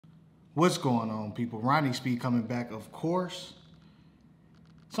What's going on, people? Ronnie Speed coming back, of course.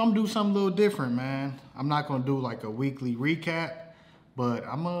 So I'm gonna do something a little different, man. I'm not gonna do like a weekly recap, but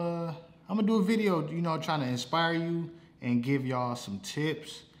I'm gonna do a video, trying to inspire you and give y'all some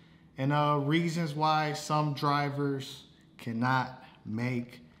tips and reasons why some drivers cannot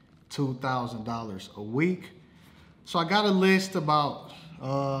make $2,000 a week. So I got a list about,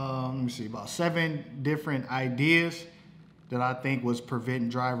 about 7 different ideas that I think was preventing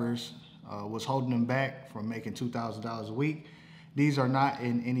drivers, was holding them back from making $2,000 a week. These are not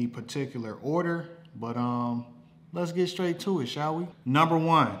in any particular order, but let's get straight to it, shall we? Number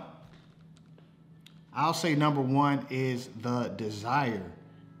 1, I'll say number 1 is the desire.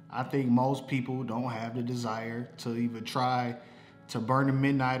 I think most people don't have the desire to even try to burn the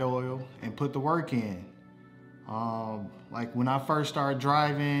midnight oil and put the work in. Like when I first started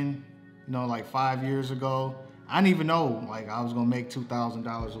driving, like 5 years ago, I didn't even know like I was gonna make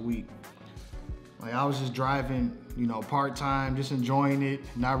 $2,000 a week. Like I was just driving, part-time, just enjoying it,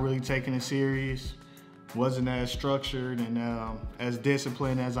 not really taking it serious. Wasn't as structured and as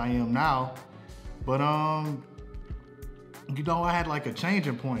disciplined as I am now. But I had like a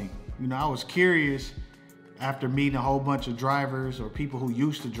changing point. I was curious after meeting a whole bunch of drivers or people who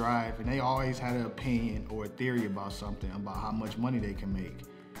used to drive, and they always had an opinion or a theory about something, about how much money they can make.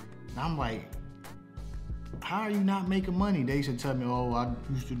 And I'm like, how are you not making money? They used to tell me, oh, I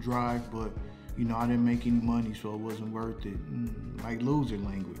used to drive, but I didn't make any money, so it wasn't worth it. Like loser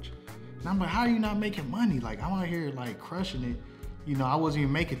language. And I'm like, how are you not making money? Like I'm out here like crushing it. I wasn't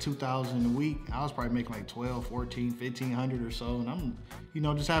even making $2,000 a week. I was probably making like 12, 14, 1,500 or so. And I'm,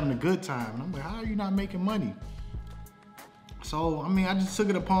 just having a good time. And I'm like, how are you not making money? So, I just took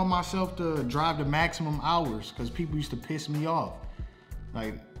it upon myself to drive the maximum hours because people used to piss me off.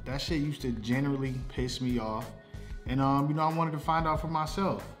 Like that shit used to generally piss me off. And, I wanted to find out for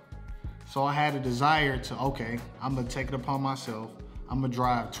myself. So I had a desire to, okay, I'm gonna take it upon myself. I'm gonna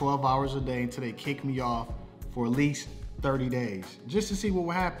drive 12 hours a day until they kick me off for at least 30 days, just to see what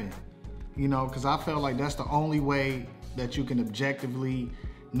would happen. Because I felt like that's the only way that you can objectively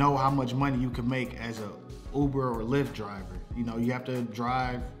know how much money you can make as a Uber or Lyft driver. You have to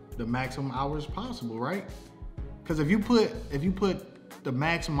drive the maximum hours possible, right? Because if you put the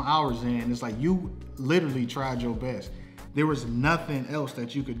maximum hours in, it's like you literally tried your best. There was nothing else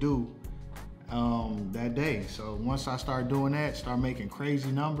that you could do that day. So once I started doing that, start making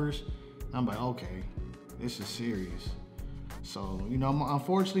crazy numbers, I'm like, okay, this is serious. So,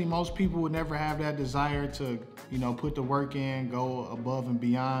 unfortunately, most people would never have that desire to, put the work in, go above and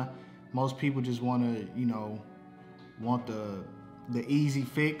beyond. Most people just want to, want the easy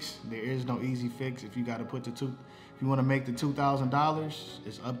fix. There is no easy fix. If you got to if you want to make the $2,000,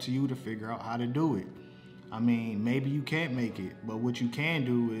 it's up to you to figure out how to do it. Maybe you can't make it, but what you can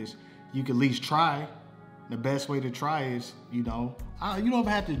do is you can at least try. The best way to try is, you don't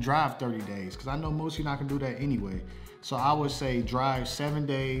have to drive 30 days because I know most of you not gonna do that anyway. So I would say drive 7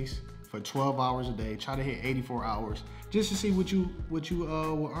 days for 12 hours a day. Try to hit 84 hours just to see what you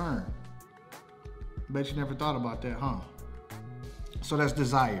will earn. Bet you never thought about that, huh? So that's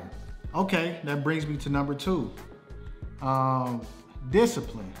desire. Okay, that brings me to number 2.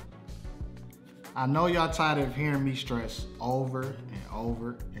 Discipline. I know y'all tired of hearing me stress over and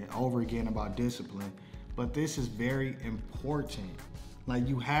over and over again about discipline, but this is very important. Like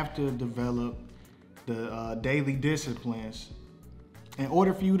you have to develop the daily disciplines in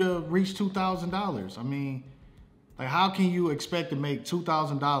order for you to reach $2,000. Like how can you expect to make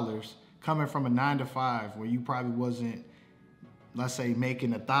 $2,000 coming from a 9-to-5 where you probably wasn't, let's say,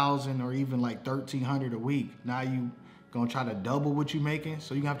 making $1,000 or even like $1,300 a week? Now you gonna try to double what you're making,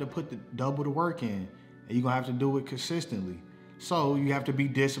 so you have to put double the work in, and you're gonna have to do it consistently. So you have to be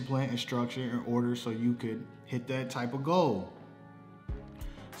disciplined and structured in order so you could hit that type of goal.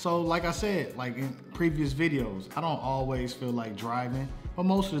 So like I said, like in previous videos, I don't always feel like driving, but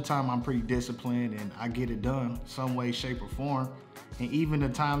most of the time I'm pretty disciplined and I get it done some way, shape, or form. And even the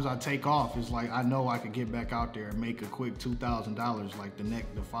times I take off, it's like I know I could get back out there and make a quick $2,000 like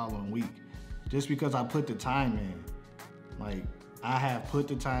the following week, just because I put the time in. Like I have put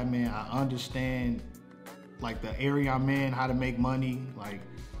the time in. I understand like the area I'm in, how to make money, like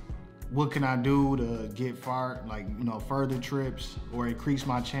what can I do to get further trips or increase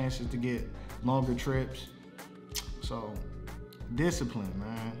my chances to get longer trips. So discipline,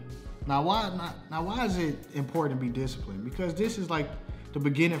 man. Now why is it important to be disciplined? Because this is like the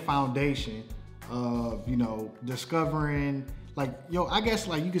beginning foundation of, discovering I guess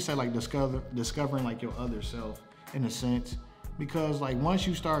like you could say like discovering like your other self in a sense. Because like once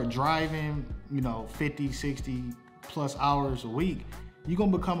you start driving, 50, 60 plus hours a week, you're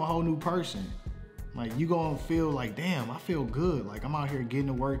gonna become a whole new person. Like, you're gonna feel like, damn, I feel good. Like, I'm out here getting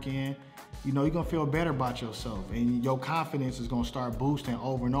the work in. You know, you're gonna feel better about yourself, and your confidence is gonna start boosting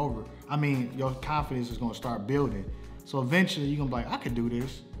over and over. I mean, your confidence is gonna start building. So eventually you're gonna be like, I could do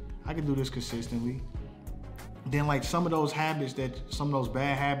this. I could do this consistently. Then like some of those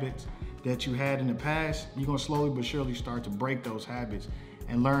bad habits that you had in the past, you're gonna slowly but surely start to break those habits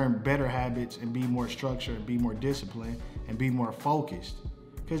and learn better habits and be more structured and be more disciplined and be more focused.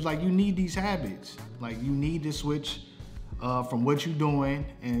 Cause like, you need these habits. Like, you need to switch from what you're doing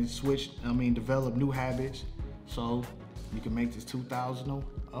and develop new habits so you can make this 2,000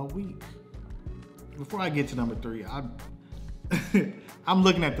 a week. Before I get to number 3, I'm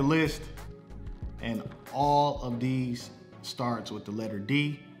looking at the list, and all of these starts with the letter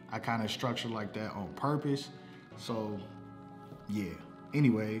D. I kind of structured like that on purpose. So yeah,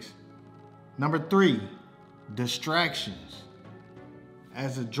 anyways, number 3, distractions.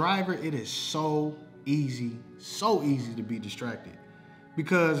 As a driver, it is so easy to be distracted,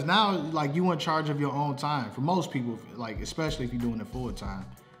 because now like, you in charge of your own time. For most people, like especially if you're doing it full time,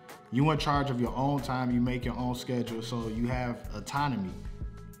 you in charge of your own time. You make your own schedule, so you have autonomy.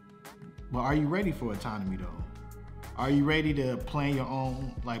 But are you ready for autonomy though? Are you ready to plan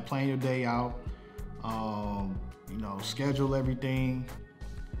your day out, schedule everything,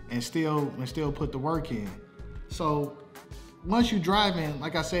 and still put the work in? So once you're driving,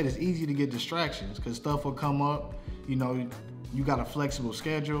 like I said, it's easy to get distractions because stuff will come up. You know, you got a flexible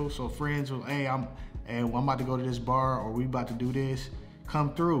schedule, so friends will, hey, I'm about to go to this bar, or we about to do this.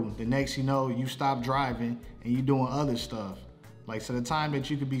 Come through. The next you know, you stop driving and you doing other stuff. Like, so the time that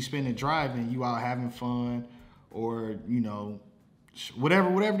you could be spending driving, you out having fun, or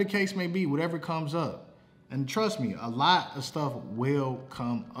whatever the case may be, whatever comes up. And trust me, a lot of stuff will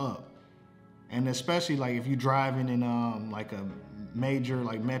come up. And especially like if you're driving in like a major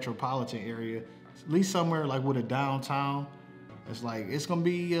like metropolitan area, at least somewhere like with a downtown, it's gonna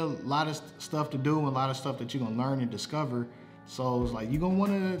be a lot of stuff to do and a lot of stuff that you're gonna learn and discover. So it's like, you're gonna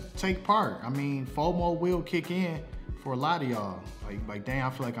wanna take part. I mean, FOMO will kick in for a lot of y'all. Like dang, I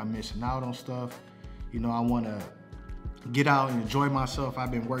feel like I'm missing out on stuff. You know, I wanna get out and enjoy myself.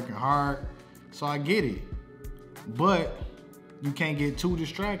 I've been working hard, so I get it. But you can't get too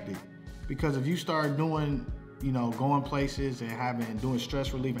distracted. Because if you start doing, going places and doing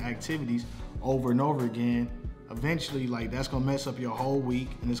stress relieving activities over and over again, eventually like that's gonna mess up your whole week,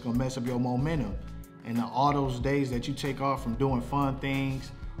 and it's gonna mess up your momentum. And all those days that you take off from doing fun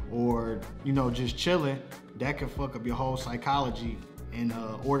things or, just chilling, that can fuck up your whole psychology in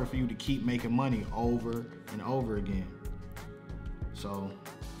order for you to keep making money over and over again. So,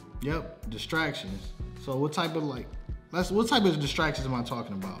 yep, distractions. So what type of distractions am I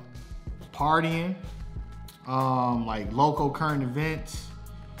talking about? Partying, like local current events,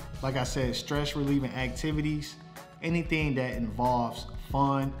 like I said, stress relieving activities, anything that involves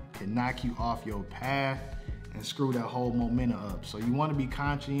fun can knock you off your path and screw that whole momentum up. So you want to be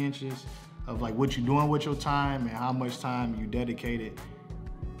conscientious of like what you're doing with your time and how much time you dedicated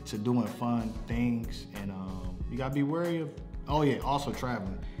to doing fun things. And you gotta be wary of, also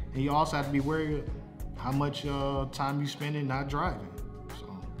traveling. And you also have to be wary of how much time you spending not driving.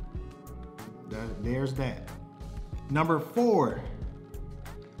 There's that. Number 4,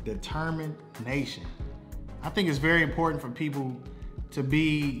 determination. I think it's very important for people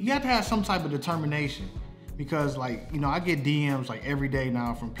you have to have some type of determination, because like, I get DMs like every day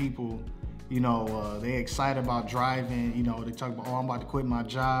now from people, they excited about driving, they talk about, I'm about to quit my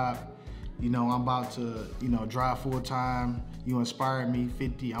job, I'm about to, drive full time, you inspired me,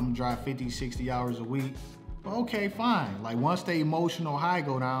 I'm gonna drive 50, 60 hours a week. But okay, fine. Like once the emotional high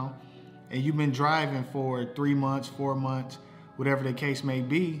go down, and you've been driving for 3 months, 4 months, whatever the case may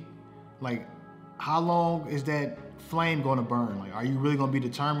be, like how long is that flame gonna burn? Like, are you really gonna be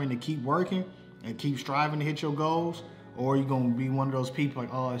determined to keep working and keep striving to hit your goals? Or are you gonna be one of those people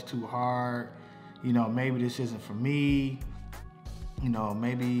like, oh, it's too hard, maybe this isn't for me,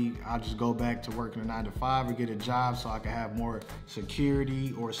 maybe I'll just go back to working a 9 to 5 or get a job so I can have more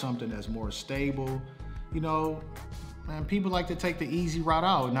security or something that's more stable, Man, people like to take the easy route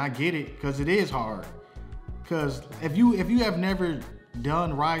out, and I get it, because it is hard. Because if you have never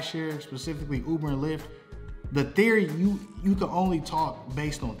done rideshare, specifically Uber and Lyft, the theory, you can only talk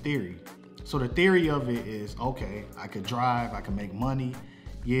based on theory. So the theory of it is, okay, I could drive, I can make money.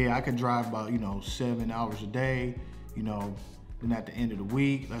 Yeah, I could drive about, 7 hours a day, then at the end of the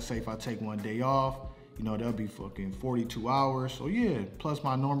week, let's say if I take one day off, that'll be fucking 42 hours. So yeah, plus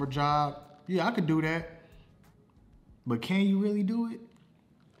my normal job, yeah, I could do that. But can you really do it?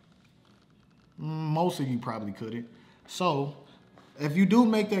 Most of you probably couldn't. So if you do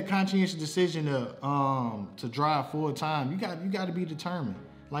make that conscientious decision to drive full time, you got to be determined.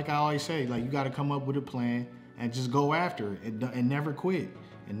 Like I always say, like you got to come up with a plan and just go after it and never quit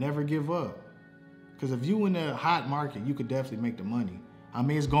and never give up. Because if you in a hot market, you could definitely make the money. I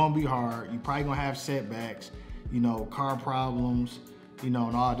mean, it's gonna be hard. You probably gonna have setbacks, car problems, and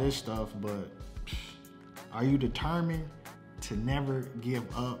all this stuff. But are you determined to never give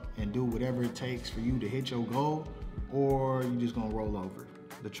up and do whatever it takes for you to hit your goal? Or you just gonna roll over?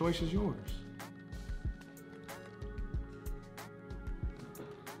 The choice is yours.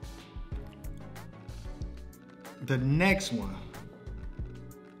 The next one,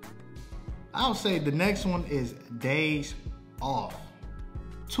 I'll say the next one is days off.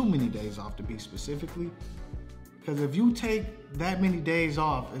 Too many days off to be specifically. Because if you take that many days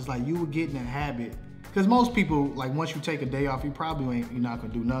off, it's like you would get in a habit. Because most people, like once you take a day off, you're not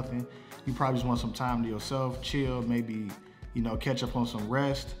gonna do nothing. You probably just want some time to yourself, chill, maybe, catch up on some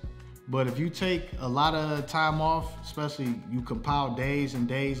rest. But if you take a lot of time off, especially you compile days and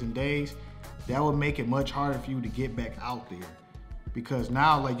days and days, that would make it much harder for you to get back out there. Because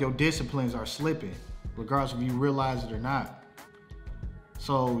now, like, your disciplines are slipping, regardless if you realize it or not.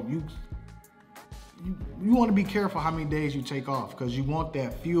 So you want to be careful how many days you take off, because you want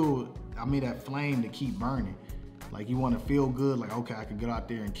that that flame to keep burning. Like, you want to feel good, like, okay, I can get out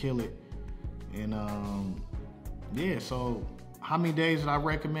there and kill it. And yeah, so how many days did I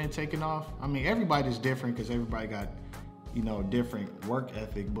recommend taking off? I mean, everybody's different because everybody got, different work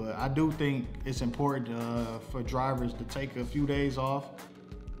ethic. But I do think it's important for drivers to take a few days off,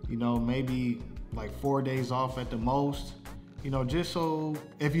 maybe like 4 days off at the most, just so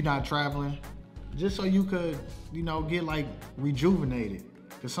if you're not traveling, just so you could, get like rejuvenated.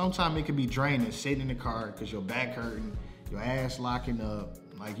 Because sometimes it can be draining sitting in the car because your back hurting, your ass locking up,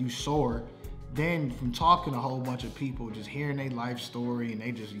 like you sore. Then from talking to a whole bunch of people, just hearing their life story and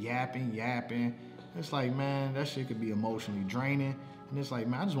they just yapping. It's like, man, that shit could be emotionally draining. And it's like,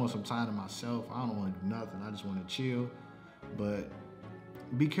 man, I just want some time to myself. I don't want to do nothing. I just want to chill. But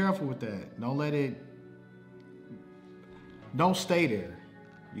be careful with that. Don't stay there,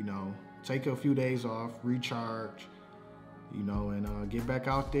 Take a few days off, recharge, and get back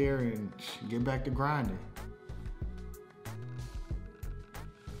out there and get back to grinding.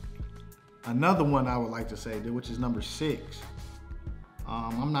 Another one I would like to say, which is number 6.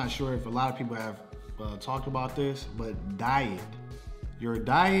 I'm not sure if a lot of people have talked about this, but diet. Your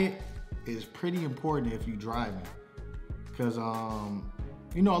diet is pretty important if you're driving. Because, a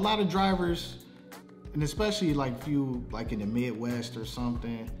lot of drivers, and especially like if you like in the Midwest or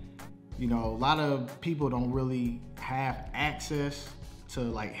something, a lot of people don't really have access to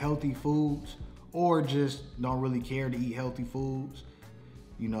like healthy foods, or just don't really care to eat healthy foods.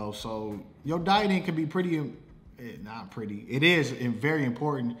 So your dieting can be it is very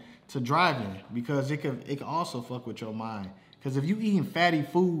important to driving, because it can also fuck with your mind. Because if you eating fatty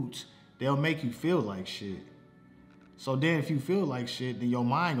foods, they'll make you feel like shit. So then if you feel like shit, then your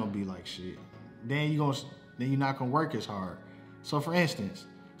mind gonna be like shit. Then you're not gonna work as hard. So for instance,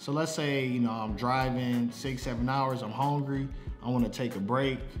 let's say, I'm driving 6-7 hours, I'm hungry, I wanna take a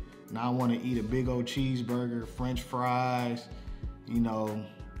break. Now I wanna eat a big old cheeseburger, French fries,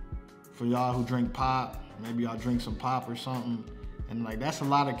 for y'all who drink pop, maybe y'all drink some pop or something. And like, that's a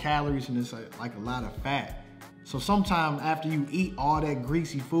lot of calories and it's like a lot of fat. So sometimes after you eat all that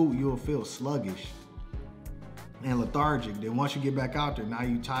greasy food, you'll feel sluggish and lethargic. Then once you get back out there, now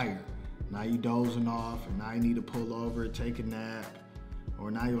you tired. Now you dozing off, and now you need to pull over, take a nap,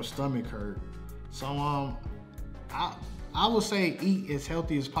 or now your stomach hurt. So I would say eat as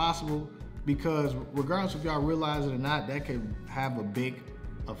healthy as possible, because regardless if y'all realize it or not, that could have a big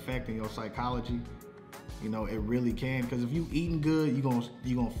effect in your psychology. It really can, because if you eating good, you're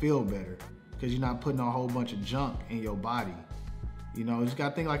gonna feel better, because you're not putting a whole bunch of junk in your body. You just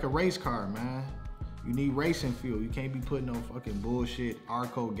gotta think like a race car, man. You need racing fuel. You can't be putting no fucking bullshit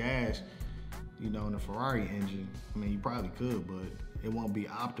Arco gas, in a Ferrari engine. I mean, you probably could, but it won't be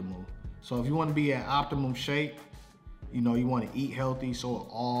optimal. So if you want to be at optimum shape, you want to eat healthy so it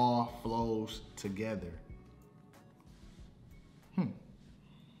all flows together.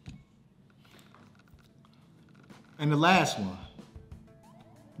 And the last one,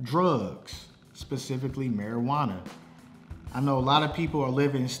 drugs, specifically marijuana. I know a lot of people are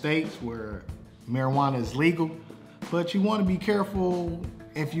living in states where marijuana is legal, but you want to be careful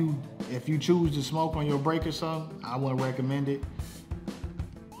if you choose to smoke on your break or something. I wouldn't recommend it.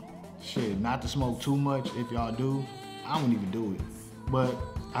 Shit, not to smoke too much. If y'all do, I wouldn't even do it. But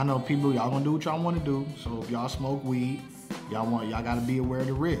I know people, y'all gonna do what y'all want to do. So if y'all smoke weed, y'all gotta be aware of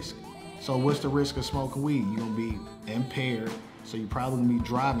the risk. So what's the risk of smoking weed? You're gonna be impaired, So you're probably gonna be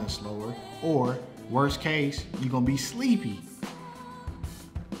driving slower, or worst case, you're gonna be sleepy.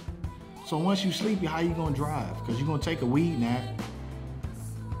 So once you sleepy, how you gonna drive? Because you're gonna take a weed nap,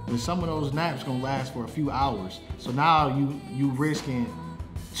 and some of those naps gonna last for a few hours. So now you risking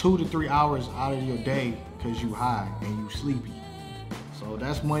 2 to 3 hours out of your day because you high and you sleepy. So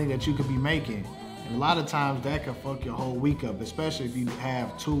that's money that you could be making. And a lot of times that can fuck your whole week up, especially if you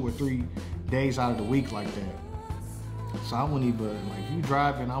have 2 or 3 days out of the week like that. So I wouldn't even, like, if you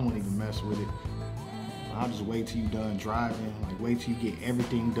driving, I wouldn't even mess with it. I'll just wait till you done driving, like wait till you get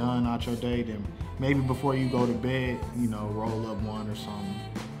everything done out your day, then maybe before you go to bed, you know, roll up one or something,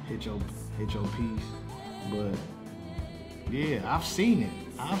 hit your piece. But yeah, I've seen it.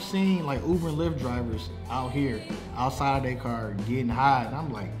 I've seen like Uber and Lyft drivers out here, outside of their car, getting high, and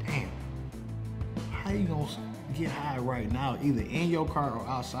I'm like, damn, how you gonna get high right now, either in your car or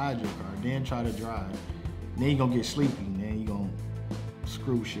outside your car, then try to drive. Then you're gonna get sleepy, and then you're gonna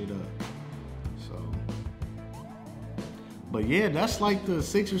screw shit up. But yeah, that's like the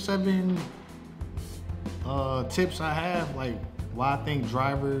 6 or 7 tips I have, like why I think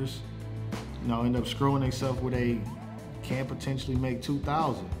drivers, you know, end up screwing themselves where they can potentially make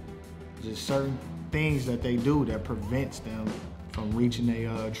 2,000. Just certain things that they do that prevents them from reaching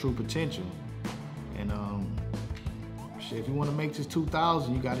their true potential. And shit, if you want to make this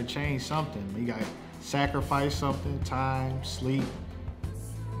 2,000, you got to change something. You got to sacrifice something: time, sleep,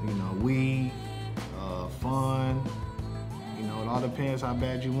 you know, weed, fun. You know, it all depends how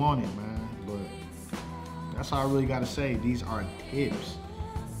bad you want it, man. But that's all I really gotta say. These are tips.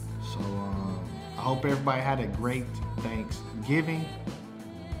 So I hope everybody had a great Thanksgiving.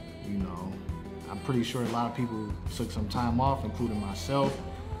 You know, I'm pretty sure a lot of people took some time off, including myself.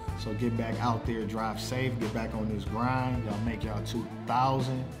 So get back out there, drive safe, get back on this grind. Y'all make y'all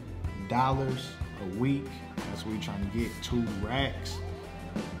 $2,000 a week. That's what we're trying to get, 2 racks.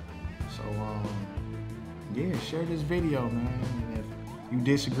 So yeah, share this video, man. And if you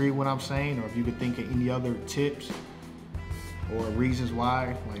disagree with what I'm saying, or if you could think of any other tips or reasons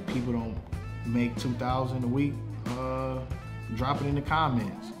why like people don't make 2,000 a week, drop it in the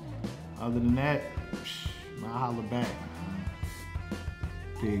comments. Other than that, I'll holler back.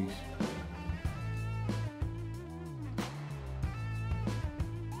 Peace.